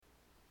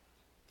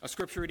Our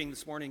scripture reading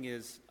this morning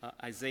is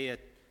Isaiah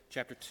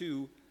chapter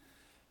 2,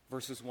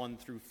 verses 1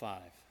 through 5.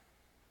 I'll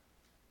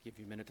give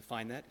you a minute to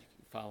find that. You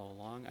can follow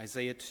along.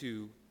 Isaiah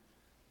 2,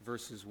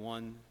 verses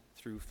 1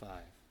 through 5.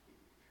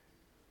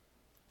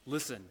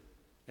 Listen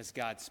as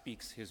God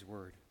speaks his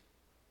word.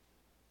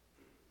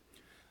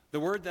 The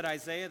word that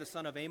Isaiah the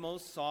son of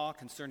Amos saw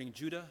concerning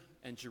Judah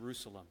and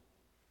Jerusalem.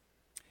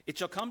 It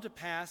shall come to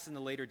pass in the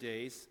later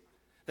days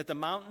that the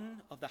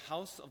mountain of the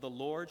house of the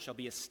Lord shall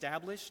be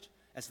established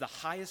as the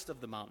highest of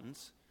the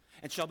mountains,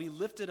 and shall be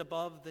lifted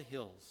above the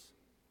hills.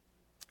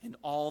 And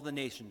all the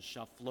nations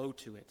shall flow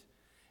to it.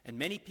 And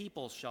many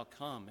people shall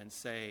come and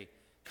say,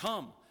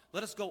 Come,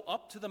 let us go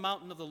up to the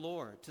mountain of the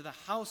Lord, to the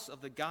house of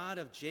the God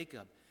of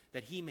Jacob,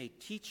 that he may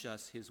teach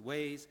us his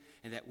ways,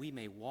 and that we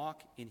may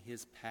walk in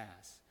his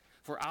paths.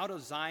 For out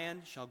of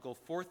Zion shall go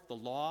forth the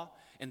law,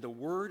 and the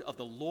word of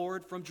the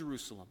Lord from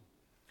Jerusalem.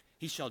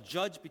 He shall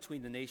judge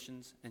between the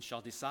nations, and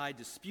shall decide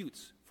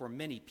disputes for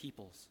many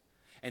peoples.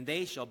 And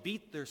they shall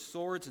beat their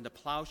swords into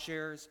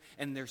plowshares,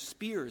 and their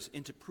spears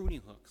into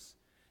pruning hooks.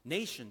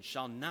 Nation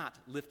shall not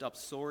lift up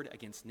sword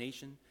against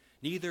nation,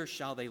 neither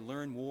shall they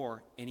learn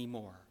war any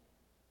more.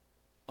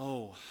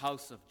 O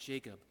house of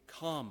Jacob,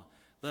 come,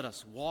 let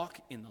us walk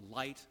in the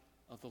light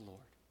of the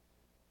Lord.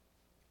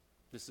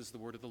 This is the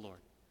word of the Lord.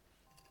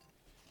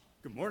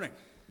 Good morning.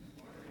 Good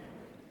morning.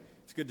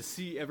 It's good to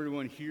see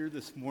everyone here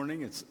this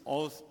morning. It's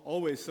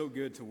always so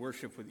good to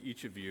worship with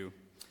each of you.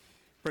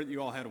 Pray that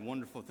you all had a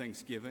wonderful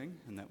Thanksgiving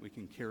and that we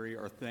can carry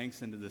our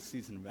thanks into this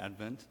season of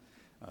Advent.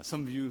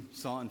 Some of you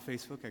saw on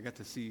Facebook, I got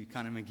to see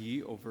Connie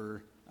McGee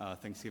over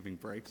Thanksgiving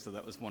break, so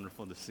that was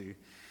wonderful to see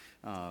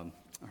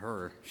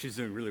her. She's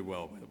doing really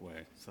well, by the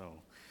way.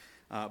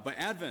 But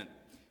Advent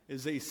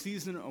is a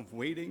season of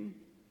waiting,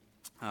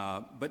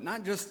 but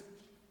not just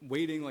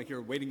waiting like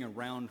you're waiting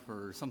around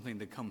for something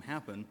to come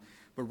happen,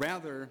 but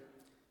rather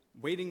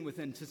waiting with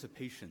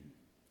anticipation.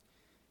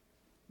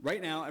 Right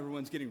now,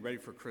 everyone's getting ready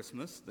for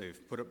Christmas. They've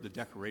put up the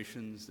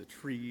decorations, the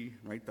tree,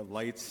 right, the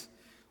lights.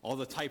 All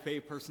the Type A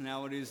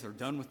personalities are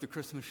done with the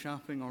Christmas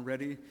shopping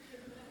already.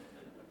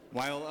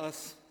 While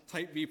us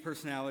Type B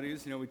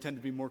personalities, we tend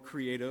to be more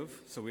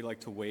creative, so we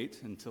like to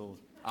wait until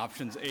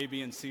options A,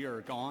 B, and C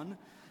are gone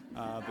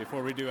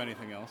before we do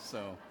anything else.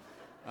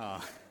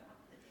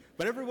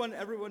 But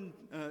everyone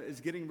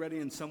is getting ready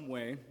in some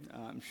way,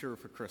 I'm sure,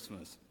 for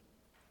Christmas.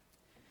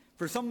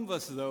 For some of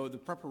us, though, the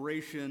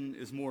preparation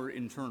is more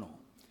internal.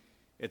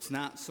 It's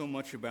not so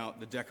much about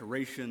the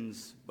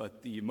decorations,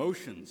 but the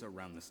emotions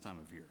around this time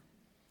of year.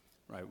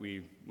 Right?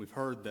 We've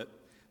heard that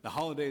the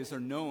holidays are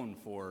known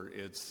for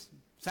its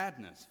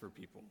sadness for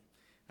people,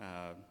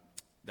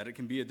 that it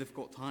can be a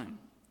difficult time.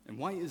 And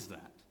why is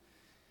that?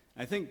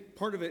 I think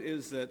part of it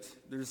is that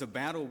there's a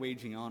battle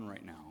waging on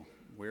right now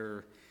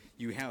where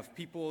you have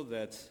people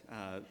that,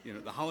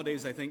 the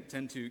holidays, I think,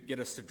 tend to get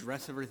us to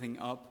dress everything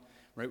up,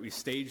 right? We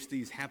stage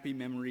these happy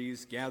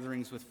memories,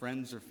 gatherings with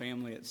friends or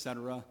family,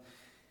 etc.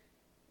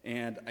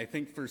 And I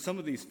think for some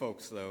of these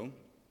folks, though,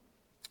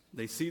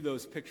 they see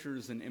those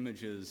pictures and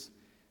images,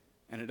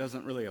 and it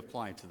doesn't really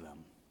apply to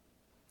them.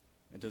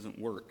 It doesn't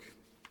work.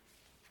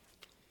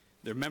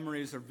 Their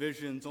memories or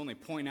visions only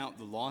point out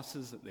the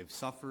losses that they've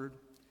suffered,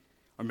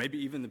 or maybe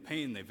even the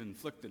pain they've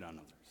inflicted on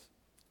others.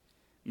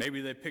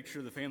 Maybe they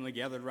picture the family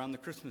gathered around the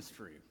Christmas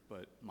tree,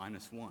 but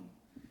minus one.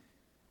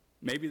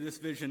 Maybe this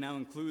vision now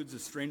includes a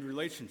strained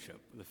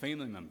relationship with a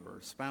family member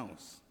or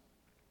spouse.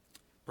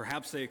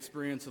 Perhaps they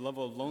experience a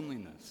level of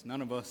loneliness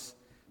none of us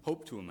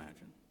hope to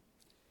imagine.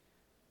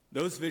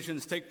 Those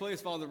visions take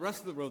place while the rest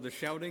of the world is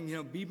shouting,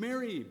 be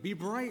merry, be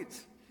bright.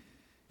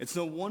 It's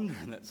no wonder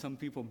that some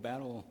people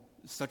battle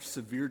such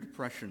severe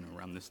depression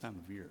around this time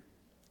of year.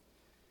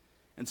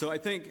 And so I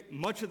think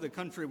much of the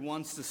country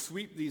wants to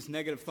sweep these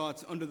negative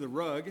thoughts under the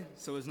rug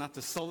so as not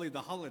to sully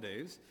the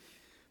holidays.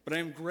 But I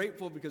am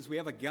grateful because we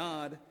have a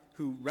God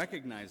who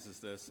recognizes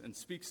this and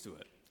speaks to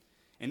it.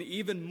 And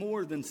even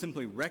more than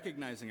simply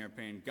recognizing our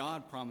pain,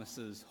 God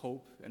promises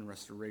hope and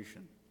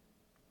restoration.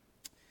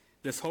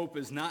 This hope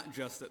is not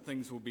just that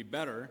things will be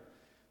better,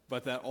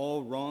 but that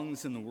all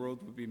wrongs in the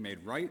world will be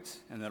made right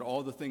and that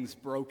all the things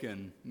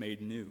broken made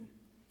new.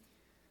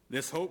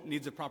 This hope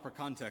needs a proper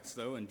context,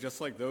 though, and just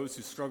like those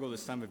who struggle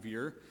this time of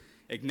year,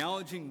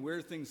 acknowledging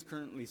where things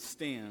currently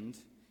stand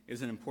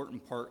is an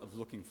important part of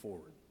looking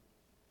forward.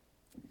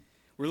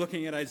 We're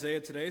looking at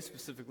Isaiah today,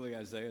 specifically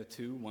Isaiah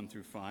 2, 1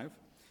 through 5.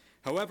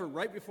 However,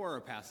 right before our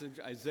passage,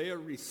 Isaiah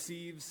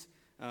receives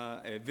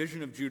a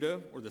vision of Judah,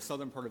 or the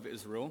southern part of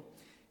Israel,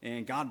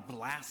 and God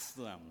blasts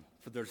them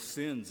for their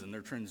sins and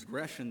their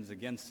transgressions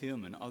against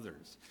him and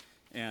others.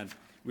 And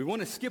we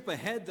want to skip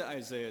ahead to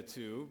Isaiah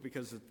 2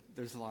 because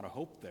there's a lot of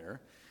hope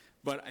there.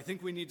 But I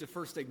think we need to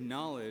first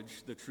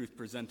acknowledge the truth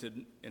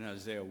presented in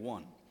Isaiah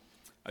 1,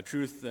 a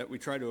truth that we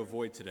try to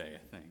avoid today,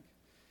 I think.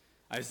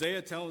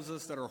 Isaiah tells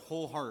us that our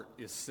whole heart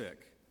is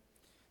sick,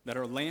 that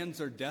our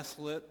lands are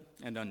desolate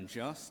and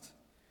unjust,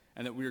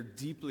 and that we are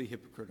deeply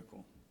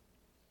hypocritical.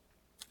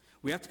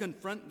 We have to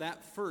confront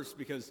that first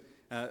because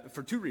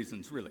for two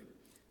reasons, really.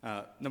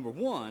 Number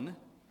one,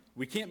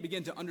 we can't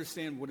begin to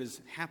understand what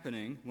is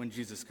happening when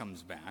Jesus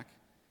comes back.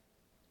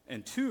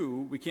 And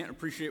two, we can't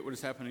appreciate what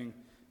is happening.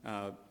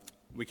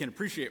 We can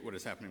appreciate what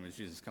is happening when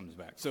Jesus comes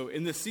back. So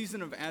in this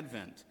season of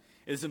Advent,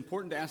 it is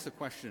important to ask the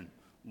question,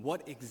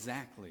 what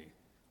exactly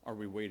are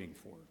we waiting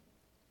for?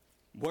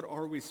 What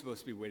are we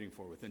supposed to be waiting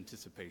for with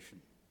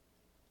anticipation?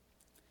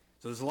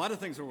 So there's a lot of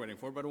things we're waiting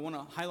for, but I want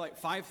to highlight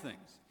 5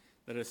 things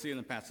that I see in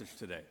the passage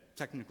today.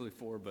 Technically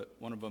 4, but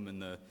one of them in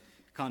the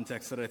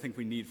context that I think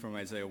we need from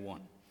Isaiah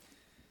 1.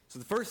 So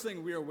the first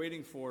thing we are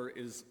waiting for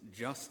is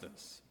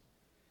justice.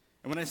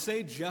 And when I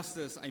say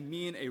justice, I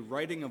mean a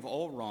righting of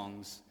all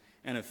wrongs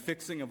and a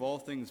fixing of all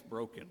things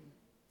broken.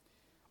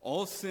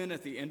 All sin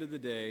at the end of the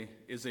day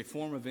is a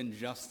form of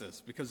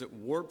injustice because it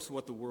warps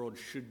what the world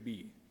should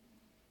be.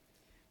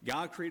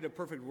 God created a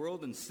perfect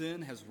world and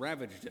sin has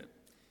ravaged it.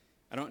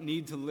 I don't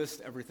need to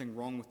list everything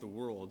wrong with the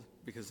world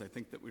because I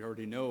think that we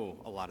already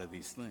know a lot of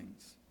these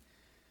things.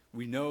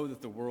 We know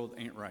that the world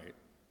ain't right.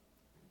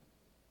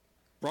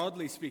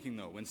 Broadly speaking,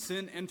 though, when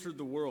sin entered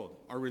the world,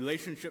 our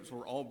relationships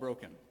were all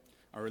broken.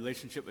 Our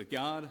relationship with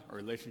God, our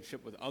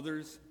relationship with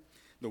others,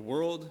 the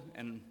world,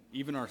 and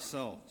even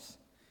ourselves.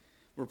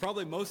 We're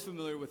probably most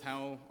familiar with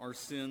how our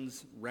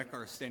sins wreck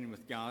our standing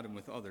with God and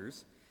with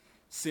others.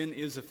 Sin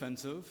is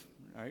offensive,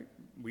 right?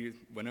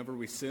 Whenever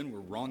we sin, we're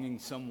wronging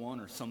someone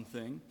or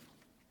something.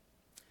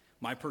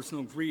 My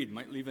personal greed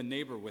might leave a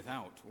neighbor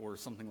without, or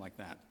something like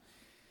that.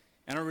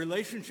 And our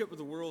relationship with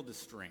the world is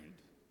strained,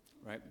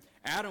 right?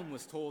 Adam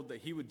was told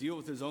that he would deal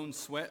with his own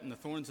sweat and the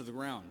thorns of the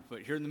ground.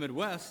 But here in the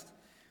Midwest,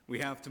 we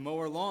have to mow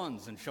our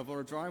lawns and shovel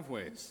our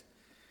driveways.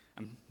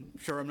 I'm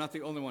sure I'm not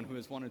the only one who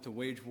has wanted to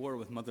wage war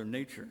with Mother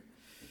Nature.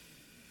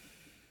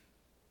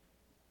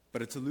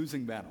 But it's a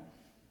losing battle.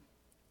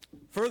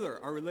 Further,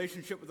 our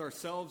relationship with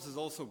ourselves is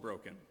also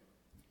broken.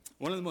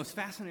 One of the most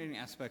fascinating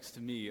aspects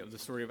to me of the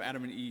story of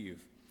Adam and Eve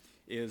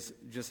is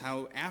just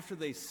how after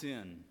they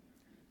sin,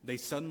 they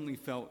suddenly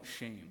felt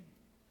shame.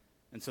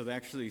 And so they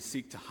actually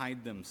seek to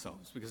hide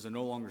themselves because they're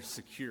no longer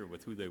secure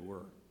with who they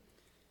were.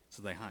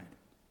 So they hide.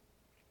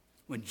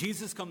 When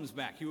Jesus comes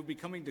back, he will be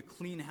coming to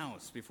clean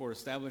house before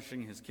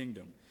establishing his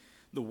kingdom.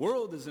 The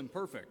world is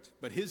imperfect,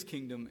 but his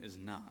kingdom is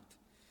not.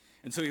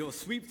 And so he will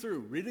sweep through,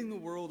 ridding the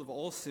world of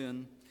all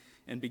sin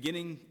and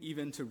beginning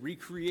even to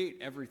recreate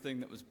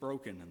everything that was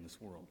broken in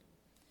this world.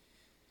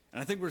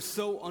 And I think we're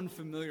so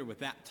unfamiliar with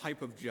that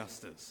type of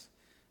justice,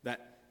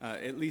 that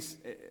at least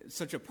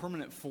such a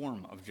permanent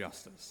form of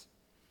justice.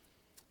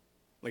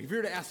 Like if you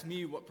were to ask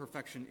me what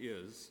perfection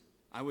is,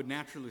 I would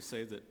naturally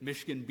say that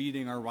Michigan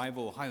beating our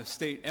rival Ohio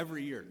State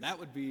every year, that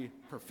would be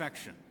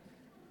perfection.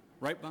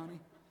 Right, Bonnie?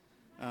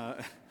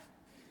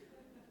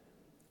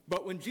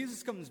 But when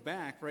Jesus comes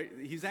back, right,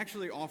 he's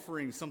actually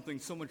offering something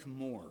so much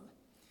more.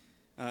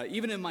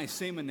 Even in my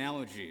same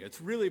analogy, it's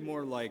really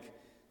more like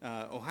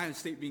Ohio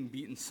State being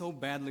beaten so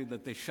badly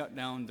that they shut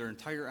down their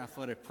entire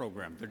athletic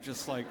program. They're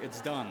just like,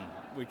 it's done.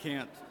 We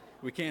can't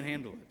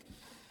handle it.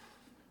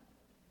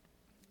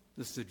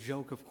 This is a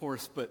joke, of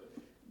course, but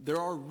there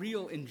are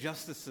real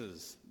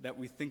injustices that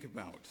we think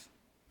about,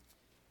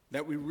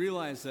 that we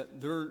realize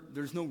that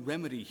there's no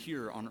remedy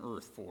here on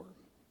earth for.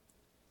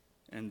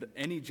 And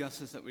any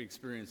justice that we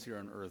experience here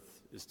on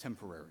earth is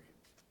temporary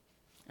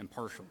and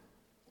partial.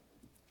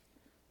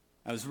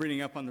 I was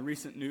reading up on the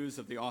recent news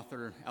of the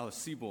author Alice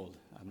Sebold.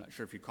 I'm not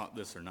sure if you caught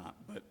this or not,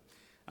 but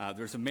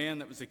there's a man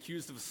that was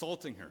accused of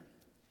assaulting her.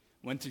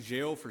 Went to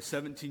jail for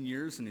 17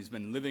 years, and he's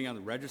been living on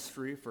the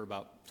registry for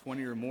about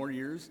 20 or more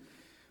years,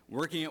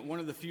 working at one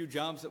of the few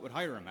jobs that would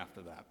hire him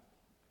after that.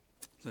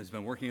 So he's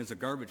been working as a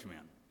garbage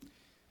man.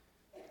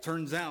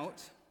 Turns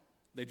out,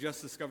 they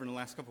just discovered in the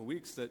last couple of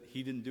weeks that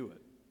he didn't do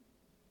it.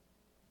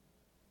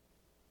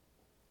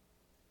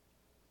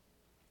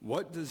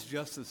 What does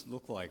justice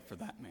look like for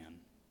that man?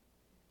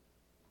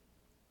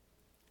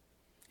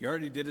 He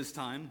already did his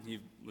time. He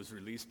was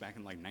released back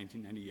in like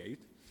 1998.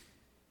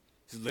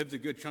 He's lived a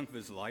good chunk of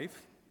his life.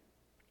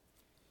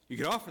 You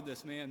could offer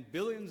this man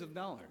billions of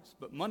dollars,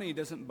 but money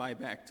doesn't buy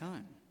back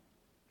time.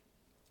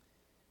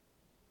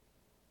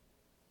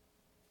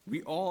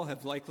 We all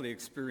have likely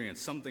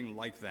experienced something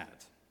like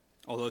that,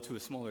 although to a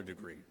smaller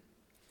degree.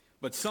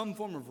 But some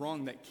form of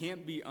wrong that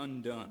can't be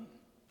undone.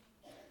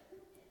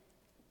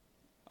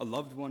 A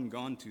loved one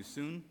gone too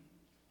soon.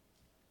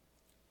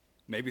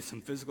 Maybe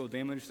some physical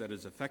damage that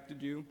has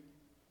affected you.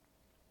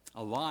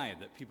 A lie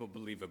that people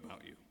believe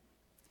about you.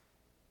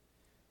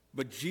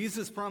 But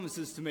Jesus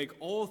promises to make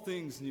all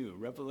things new,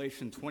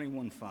 Revelation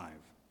 21:5.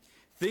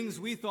 Things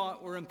we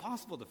thought were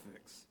impossible to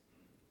fix.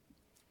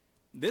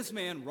 This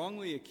man,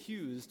 wrongly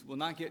accused, will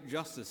not get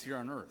justice here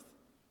on earth.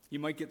 He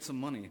might get some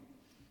money.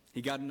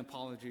 He got an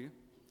apology,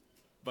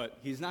 but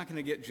he's not going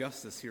to get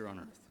justice here on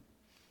earth.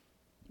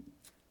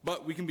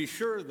 But we can be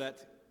sure that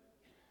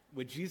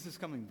with Jesus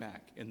coming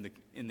back in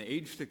the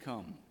age to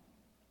come,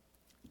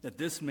 that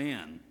this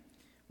man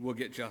will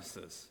get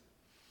justice.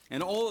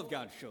 And all of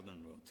God's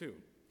children will too.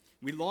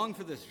 We long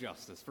for this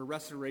justice, for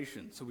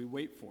restoration, so we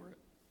wait for it.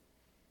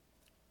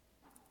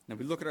 Now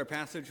we look at our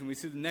passage and we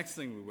see the next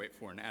thing we wait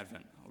for in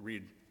Advent. I'll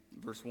read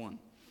verse 1.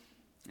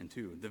 and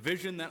 2. The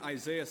vision that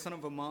Isaiah son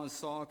of Amoz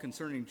saw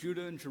concerning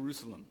Judah and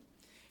Jerusalem.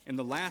 In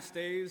the last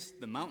days,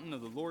 the mountain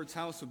of the Lord's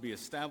house will be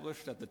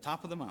established at the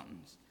top of the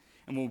mountains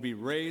and will be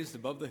raised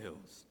above the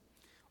hills.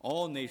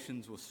 All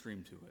nations will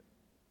stream to it.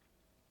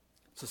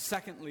 So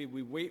secondly,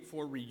 we wait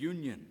for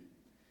reunion.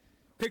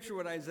 Picture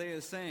what Isaiah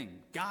is saying.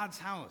 God's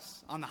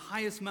house on the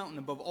highest mountain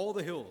above all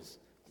the hills.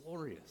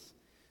 Glorious.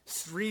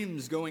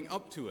 Streams going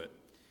up to it,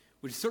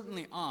 which is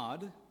certainly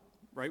odd,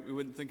 right? We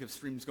wouldn't think of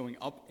streams going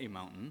up a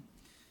mountain.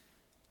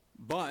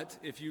 But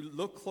if you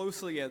look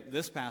closely at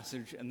this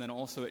passage and then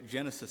also at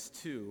Genesis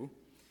 2,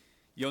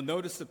 you'll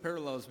notice the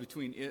parallels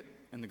between it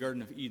and the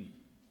Garden of Eden.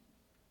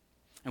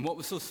 And what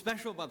was so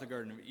special about the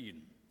Garden of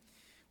Eden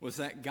was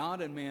that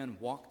God and man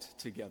walked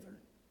together.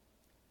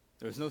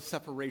 There was no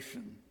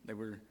separation. They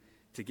were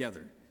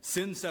together.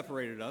 Sin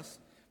separated us,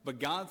 but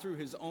God, through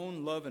his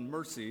own love and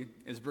mercy,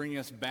 is bringing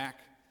us back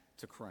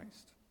to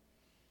Christ.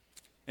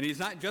 And he's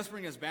not just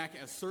bringing us back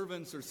as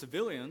servants or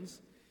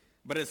civilians,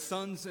 but as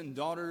sons and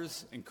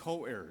daughters and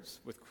co-heirs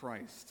with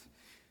Christ.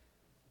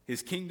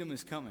 His kingdom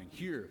is coming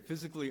here,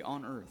 physically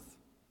on earth,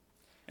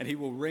 and he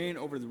will reign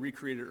over the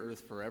recreated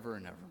earth forever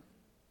and ever.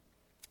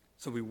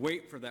 So we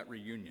wait for that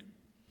reunion.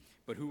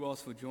 But who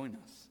else will join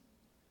us?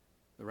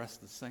 The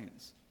rest of the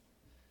saints.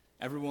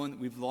 Everyone that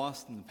we've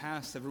lost in the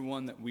past,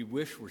 everyone that we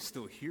wish were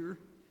still here,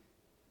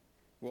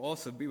 will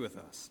also be with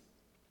us.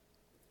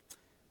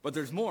 But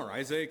there's more.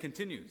 Isaiah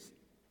continues.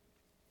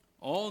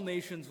 All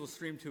nations will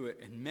stream to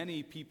it, and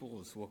many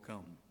peoples will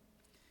come.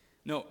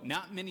 No,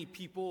 not many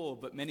people,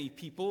 but many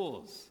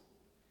peoples.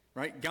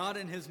 Right? God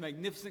in his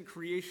magnificent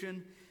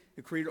creation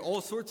has created all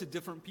sorts of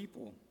different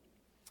people.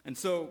 And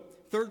so,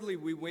 thirdly,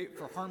 we wait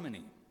for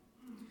harmony.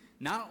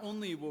 Not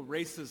only will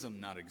racism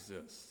not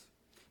exist,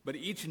 but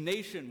each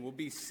nation will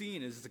be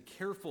seen as the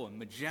careful and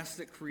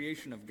majestic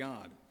creation of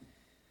God.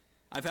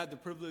 I've had the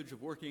privilege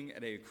of working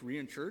at a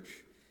Korean church,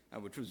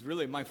 which was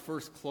really my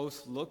first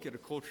close look at a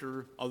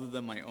culture other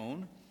than my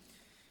own.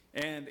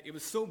 And it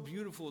was so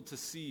beautiful to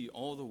see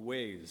all the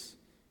ways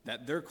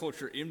that their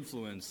culture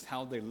influenced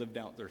how they lived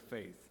out their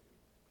faith.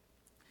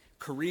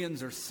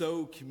 Koreans are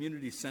so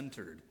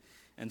community-centered.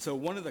 And so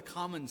one of the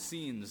common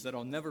scenes that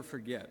I'll never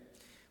forget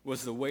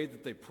was the way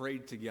that they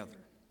prayed together.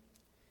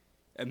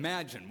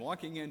 Imagine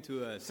walking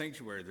into a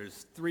sanctuary.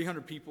 There's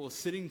 300 people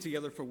sitting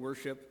together for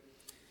worship,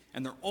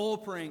 and they're all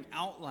praying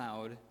out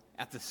loud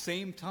at the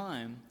same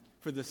time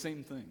for the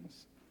same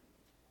things.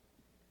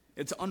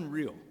 It's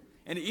unreal.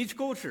 And each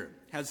culture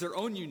has their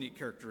own unique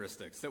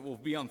characteristics that will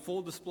be on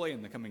full display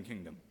in the coming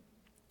kingdom,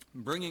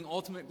 bringing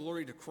ultimate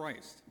glory to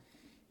Christ.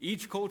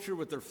 Each culture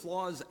with their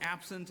flaws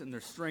absent and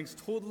their strengths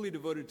totally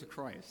devoted to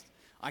Christ.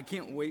 I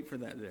can't wait for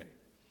that day.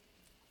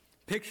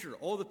 Picture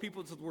all the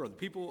peoples of the world, the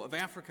people of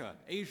Africa,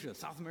 Asia,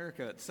 South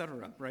America,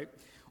 etc., right?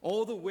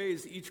 All the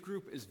ways each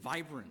group is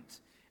vibrant.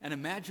 And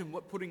imagine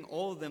what putting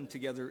all of them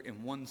together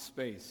in one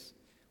space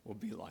will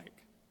be like.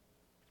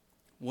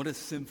 What a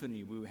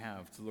symphony we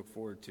have to look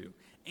forward to,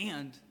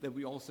 and that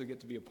we also get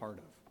to be a part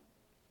of.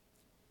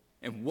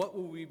 And what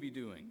will we be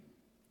doing?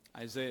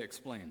 Isaiah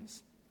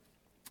explains.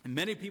 And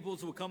many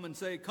peoples will come and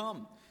say,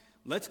 "Come,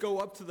 let's go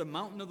up to the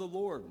mountain of the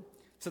Lord,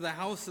 to the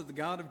house of the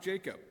God of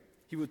Jacob.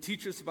 He will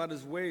teach us about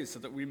his ways so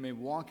that we may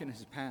walk in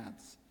his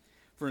paths.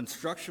 For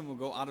instruction will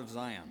go out of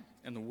Zion,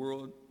 and the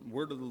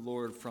word of the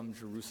Lord from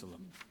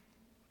Jerusalem.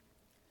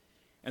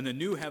 And the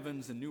new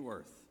heavens and new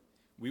earth,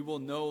 we will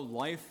know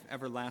life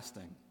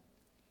everlasting."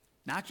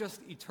 Not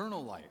just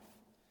eternal life,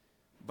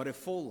 but a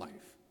full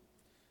life.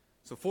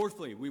 So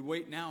fourthly, we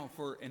wait now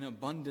for an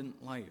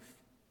abundant life.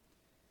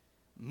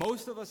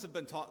 Most of us have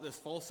been taught this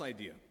false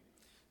idea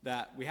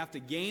that we have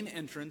to gain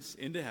entrance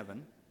into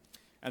heaven,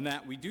 and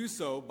that we do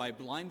so by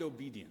blind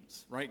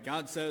obedience, right?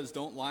 God says,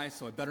 don't lie,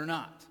 so I better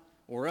not,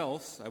 or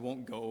else I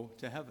won't go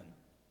to heaven.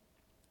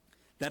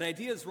 That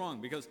idea is wrong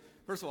because,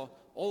 first of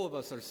all of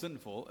us are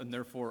sinful and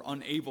therefore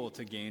unable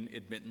to gain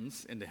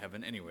admittance into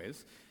heaven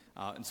anyways.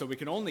 And so we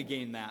can only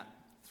gain that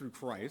through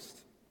Christ,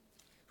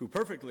 who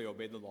perfectly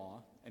obeyed the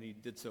law, and he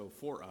did so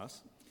for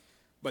us.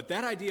 But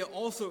that idea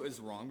also is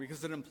wrong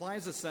because it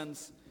implies a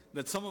sense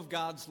that some of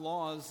God's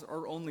laws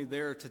are only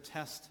there to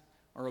test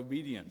our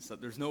obedience,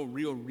 that there's no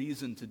real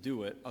reason to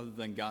do it other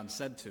than God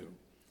said to.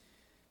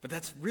 But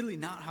that's really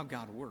not how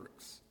God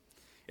works.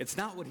 It's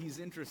not what he's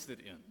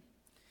interested in.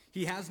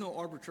 He has no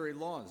arbitrary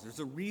laws. There's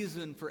a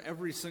reason for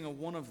every single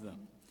one of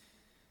them.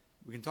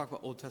 We can talk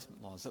about Old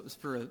Testament laws. That was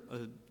for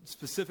a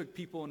specific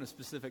people in a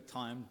specific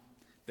time.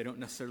 They don't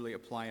necessarily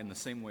apply in the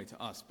same way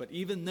to us. But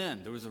even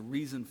then, there was a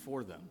reason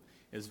for them,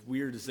 as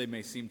weird as they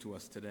may seem to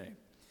us today.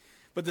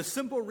 But the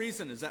simple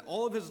reason is that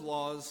all of his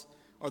laws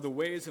are the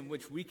ways in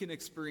which we can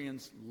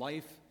experience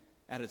life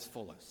at its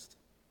fullest.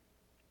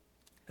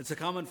 It's a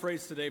common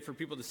phrase today for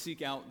people to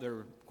seek out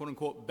their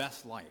quote-unquote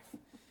best life.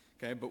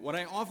 Okay? But what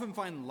I often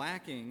find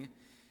lacking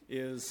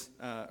is,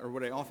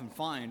 what I often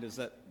find is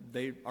that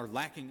they are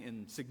lacking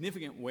in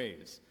significant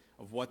ways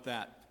of what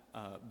that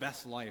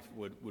best life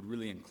would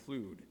really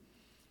include.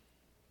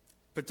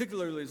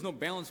 Particularly, there's no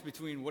balance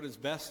between what is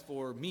best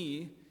for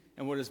me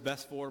and what is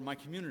best for my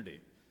community.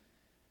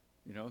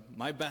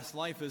 My best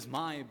life is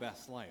my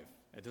best life.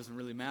 It doesn't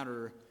really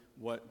matter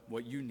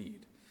what you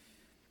need.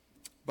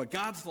 But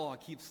God's law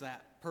keeps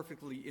that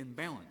perfectly in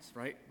balance,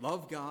 right?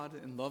 Love God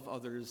and love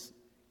others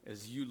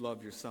as you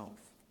love yourself.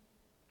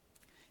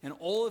 And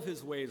all of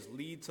his ways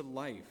lead to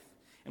life.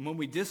 And when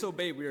we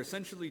disobey, we are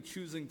essentially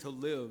choosing to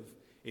live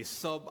a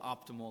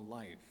suboptimal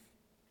life.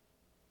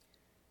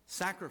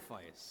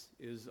 Sacrifice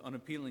is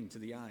unappealing to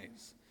the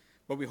eyes.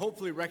 But we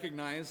hopefully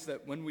recognize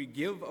that when we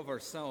give of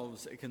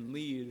ourselves, it can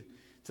lead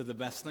to the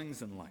best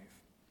things in life.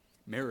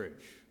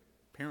 Marriage,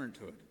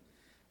 parenthood,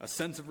 a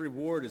sense of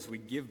reward as we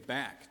give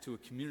back to a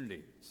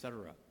community,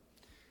 etc.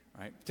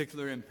 Right?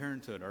 Particularly in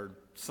parenthood, our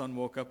son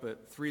woke up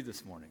at 3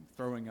 this morning,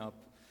 throwing up,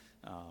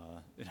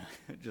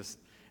 just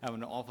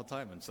having an awful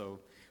time. And so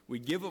we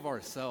give of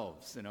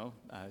ourselves,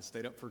 I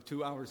stayed up for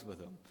 2 hours with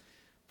him.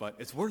 But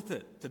it's worth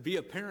it to be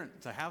a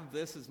parent, to have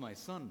this as my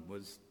son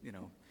was,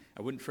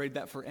 I wouldn't trade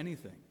that for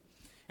anything.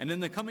 And in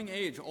the coming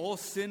age, all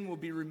sin will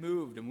be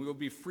removed and we will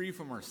be free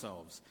from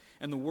ourselves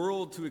and the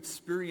world to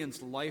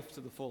experience life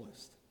to the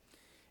fullest.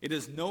 It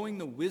is knowing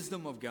the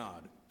wisdom of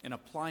God and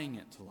applying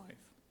it to life.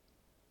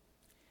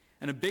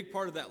 And a big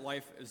part of that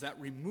life is that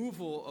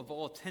removal of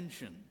all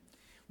tension.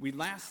 We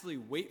lastly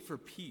wait for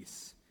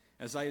peace,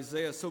 as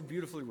Isaiah so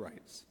beautifully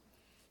writes.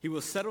 He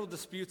will settle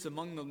disputes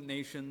among the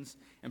nations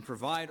and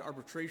provide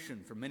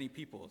arbitration for many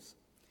peoples.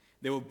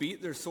 They will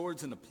beat their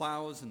swords into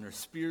plows and their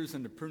spears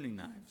into pruning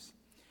knives.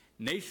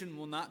 Nation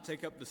will not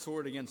take up the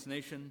sword against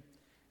nation,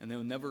 and they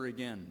will never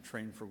again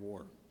train for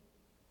war.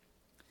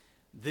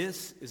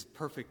 This is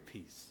perfect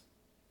peace.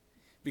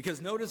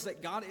 Because notice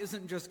that God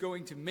isn't just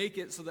going to make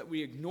it so that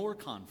we ignore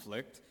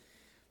conflict.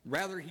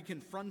 Rather, he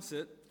confronts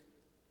it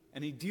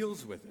and he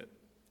deals with it.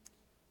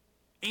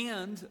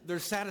 And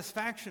there's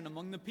satisfaction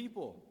among the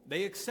people.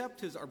 They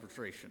accept his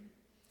arbitration.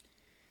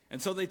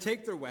 And so they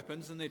take their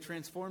weapons and they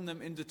transform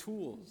them into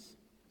tools.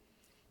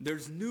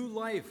 There's new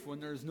life when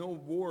there's no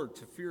war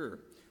to fear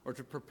or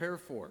to prepare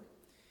for.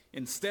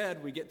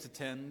 Instead, we get to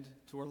tend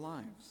to our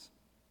lives.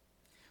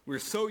 We're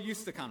so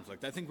used to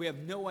conflict. I think we have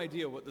no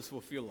idea what this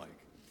will feel like.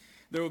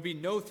 There will be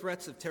no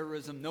threats of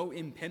terrorism, no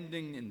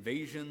impending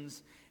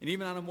invasions, and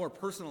even on a more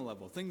personal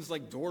level, things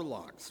like door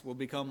locks will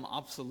become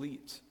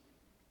obsolete.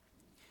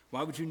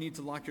 Why would you need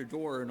to lock your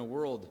door in a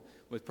world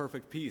with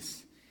perfect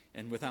peace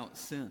and without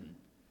sin?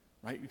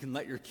 Right? You can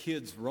let your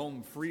kids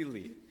roam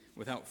freely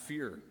without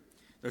fear.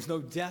 There's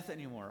no death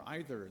anymore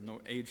either in the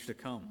age to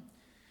come.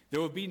 There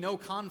will be no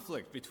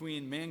conflict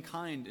between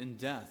mankind and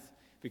death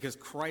because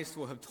Christ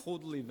will have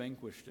totally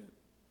vanquished it.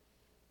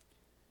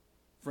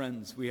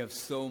 Friends, we have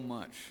so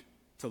much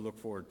to look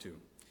forward to.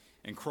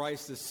 And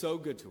Christ is so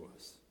good to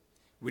us.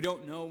 We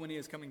don't know when he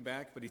is coming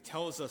back, but he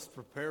tells us to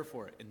prepare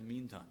for it in the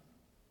meantime.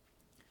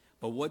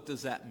 But what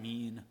does that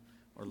mean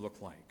or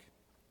look like?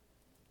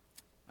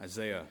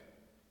 Isaiah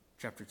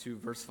chapter 2,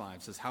 verse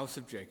 5 says, House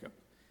of Jacob,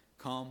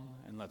 come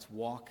and let's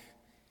walk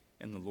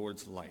in the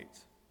Lord's light.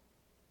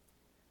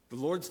 The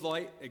Lord's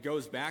light, it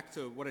goes back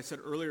to what I said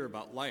earlier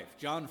about life.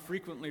 John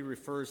frequently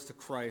refers to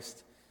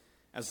Christ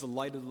as the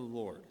light of the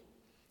Lord,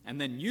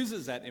 and then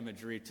uses that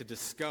imagery to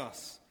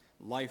discuss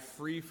life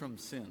free from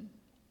sin.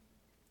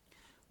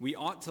 We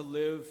ought to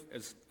live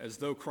as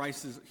though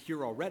Christ is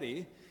here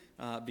already,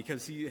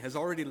 because he has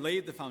already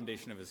laid the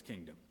foundation of his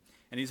kingdom,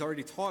 and he's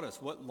already taught us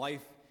what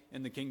life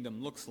in the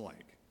kingdom looks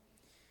like.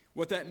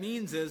 What that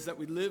means is that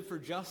we live for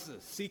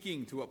justice,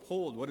 seeking to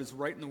uphold what is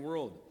right in the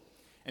world.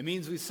 It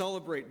means we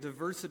celebrate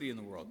diversity in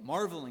the world,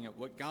 marveling at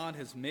what God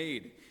has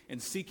made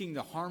and seeking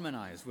to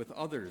harmonize with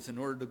others in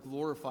order to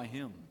glorify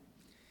him.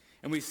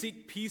 And we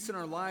seek peace in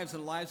our lives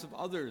and the lives of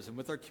others and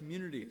with our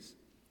communities.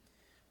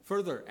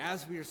 Further,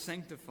 as we are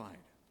sanctified,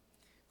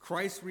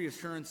 Christ's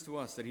reassurance to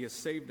us that he has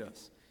saved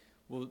us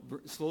will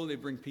slowly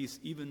bring peace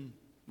even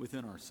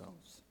within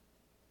ourselves.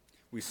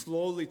 We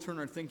slowly turn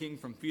our thinking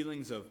from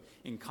feelings of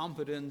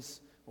incompetence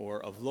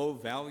or of low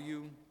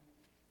value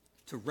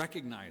to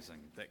recognizing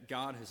that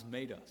God has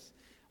made us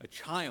a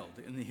child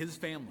in his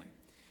family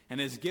and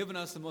has given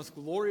us the most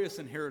glorious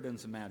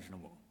inheritance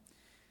imaginable.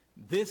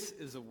 This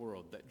is a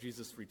world that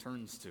Jesus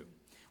returns to,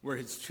 where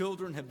his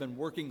children have been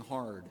working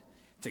hard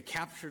to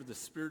capture the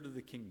spirit of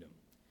the kingdom,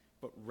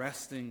 but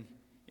resting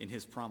in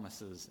his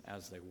promises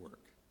as they work.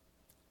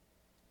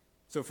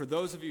 So for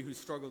those of you who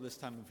struggle this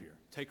time of year,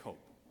 take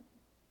hope.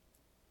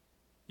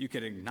 You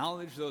can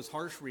acknowledge those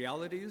harsh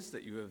realities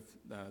that you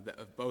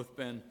have both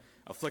been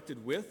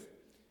afflicted with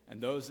and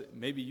those that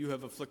maybe you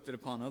have afflicted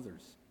upon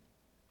others.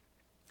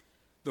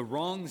 The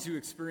wrongs you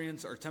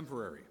experience are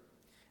temporary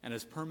and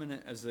as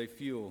permanent as they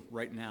feel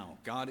right now.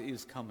 God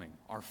is coming.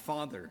 Our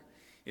Father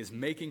is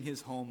making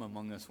his home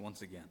among us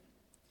once again.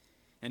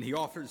 And he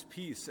offers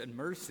peace and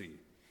mercy,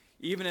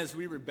 even as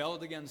we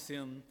rebelled against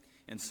him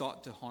and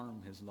sought to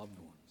harm his loved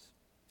ones.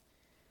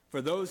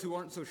 For those who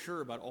aren't so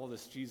sure about all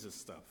this Jesus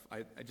stuff,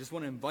 I just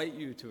want to invite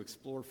you to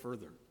explore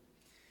further.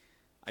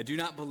 I do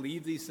not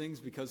believe these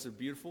things because they're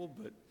beautiful,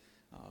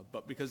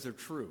 but because they're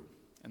true,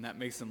 and that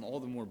makes them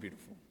all the more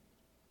beautiful.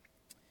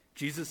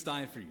 Jesus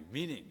died for you,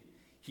 meaning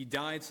he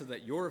died so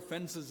that your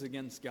offenses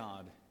against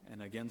God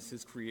and against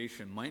his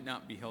creation might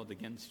not be held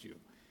against you.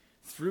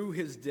 Through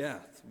his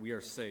death, we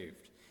are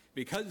saved.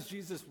 Because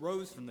Jesus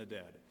rose from the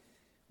dead,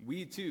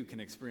 we too can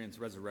experience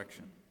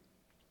resurrection.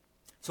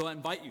 So I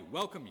invite you,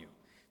 welcome you,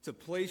 to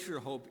place your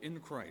hope in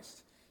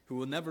Christ, who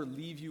will never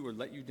leave you or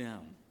let you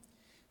down,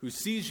 who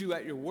sees you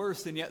at your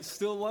worst and yet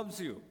still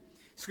loves you.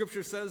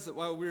 Scripture says that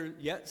while we're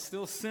yet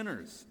still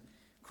sinners,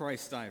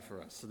 Christ died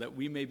for us so that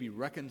we may be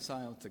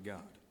reconciled to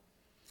God.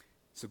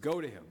 So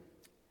go to him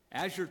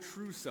as your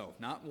true self,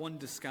 not one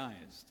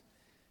disguised,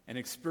 and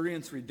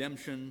experience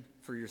redemption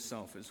for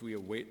yourself as we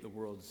await the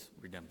world's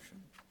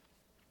redemption.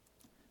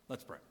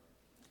 Let's pray.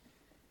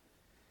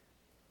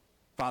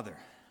 Father,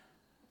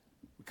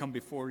 we come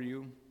before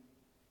you,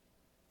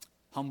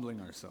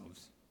 humbling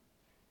ourselves,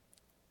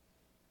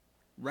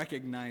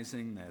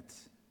 recognizing that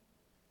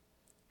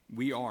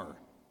we are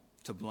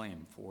to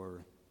blame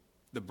for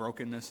the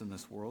brokenness in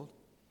this world.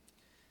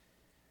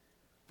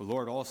 But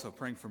Lord, also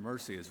praying for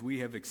mercy as we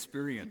have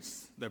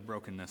experienced the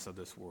brokenness of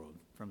this world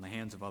from the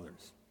hands of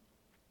others.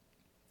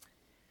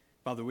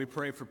 Father, we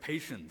pray for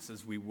patience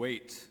as we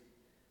wait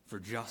for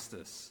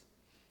justice,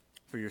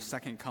 for your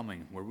second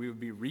coming, where we would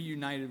be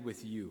reunited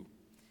with you.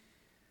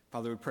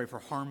 Father, we pray for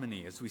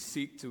harmony as we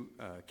seek to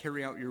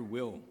carry out your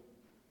will,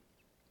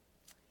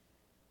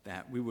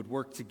 that we would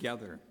work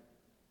together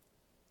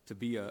to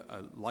be a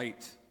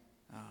light,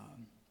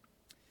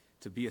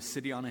 to be a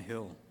city on a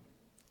hill,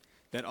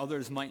 that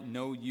others might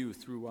know you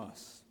through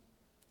us.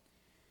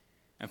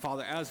 And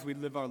Father, as we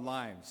live our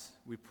lives,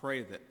 we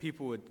pray that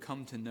people would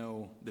come to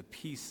know the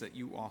peace that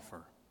you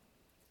offer.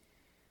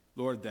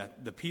 Lord,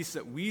 that the peace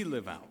that we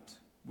live out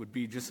would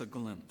be just a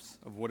glimpse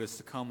of what is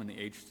to come in the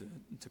age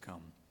to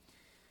come.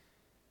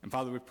 And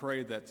Father, we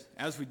pray that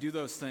as we do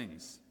those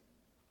things,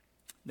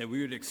 that we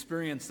would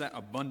experience that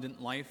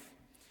abundant life,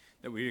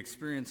 that we would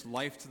experience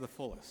life to the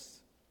fullest,